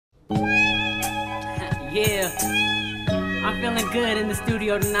Yeah, I'm feeling good in the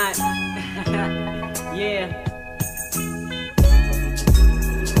studio tonight. Yeah.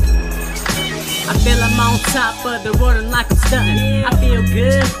 I feel I'm on top of the world and like I'm stunting. I feel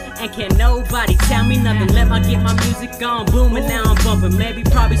good and can't nobody tell me nothing. Get my music on, booming, now I'm bumping. Maybe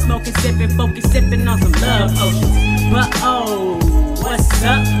probably smoking, sipping, focus, sipping on some love potions. But oh, what's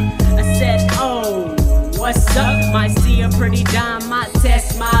up? I said oh, what's up? Might see a pretty dime, might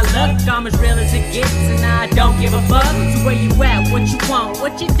test my luck. I'm as real as it gets and I don't give a fuck. So where you at? What you want?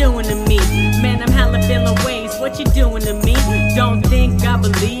 What you doing to me? Man, I'm hella feeling ways. What you doing to me? Don't think I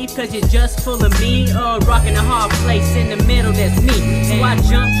believe, cause you're just full of me. Or rocking a hard place in the middle, that's me. So I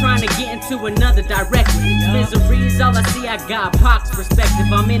jump trying to get into another direction. Misery's all I see, I got Pac's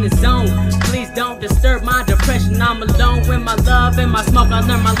perspective. I'm in the zone, please don't disturb my depression. I'm alone with my love and my smoke. I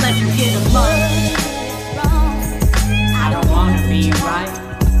learned my lesson, get along. I don't wanna be right.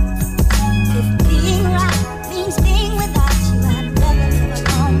 If being right means being without you, I'd rather live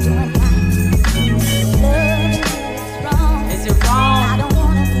alone doing right. Love is wrong. Is it wrong? I don't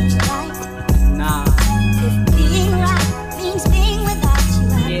wanna be right. Nah. If being right means being without you,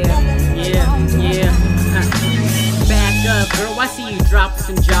 I'd rather live alone doing right. Back up, girl, I see you drop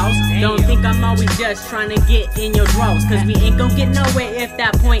some jaws. Don't think I'm always just trying to get in your drawers, cause we ain't gon' get nowhere if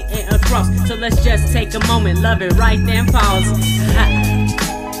that point ain't across. So let's just take a moment, love it right then, pause.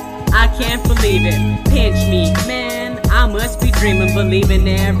 I can't believe it, pinch me, man, I must be dreaming, believing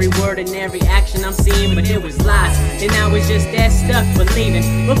every word and every action I'm seeing. But it was lies, and now it's just that stuck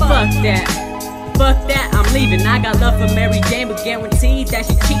believing. But fuck that. Fuck that, I'm leaving. I got love for Mary Jane, but guaranteed that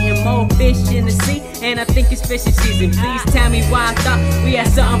she cheating. More fish in the sea, and I think it's fishing season. Please tell me why I thought we had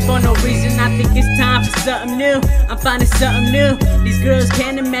something for no reason. I think it's time for something new. I'm finding something new. These girls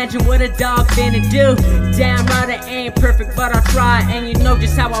can't imagine what a dog finna do. Damn right, I ain't perfect, but I try. And you know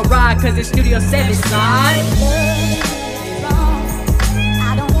just how I ride, cause it's Studio 7 side.